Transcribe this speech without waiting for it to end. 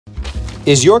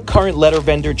Is your current letter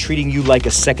vendor treating you like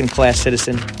a second-class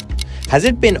citizen? Has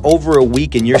it been over a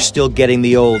week and you're still getting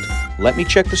the old, "Let me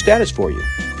check the status for you"?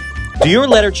 Do your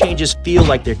letter changes feel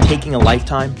like they're taking a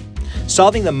lifetime?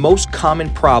 Solving the most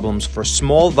common problems for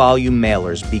small volume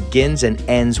mailers begins and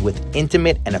ends with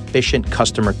intimate and efficient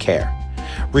customer care.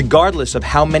 Regardless of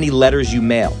how many letters you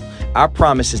mail, our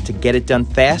promise is to get it done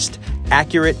fast,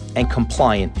 accurate, and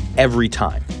compliant every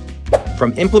time.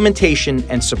 From implementation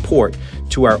and support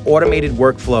to our automated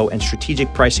workflow and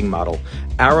strategic pricing model,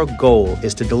 our goal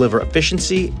is to deliver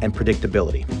efficiency and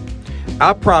predictability.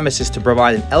 Our promise is to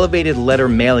provide an elevated letter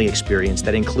mailing experience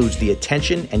that includes the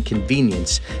attention and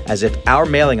convenience as if our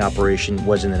mailing operation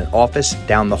was in an office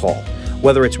down the hall.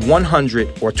 Whether it's 100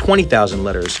 or 20,000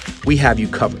 letters, we have you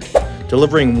covered,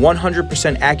 delivering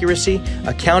 100% accuracy,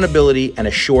 accountability, and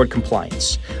assured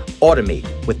compliance. Automate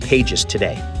with Pagus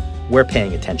today. We're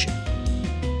paying attention.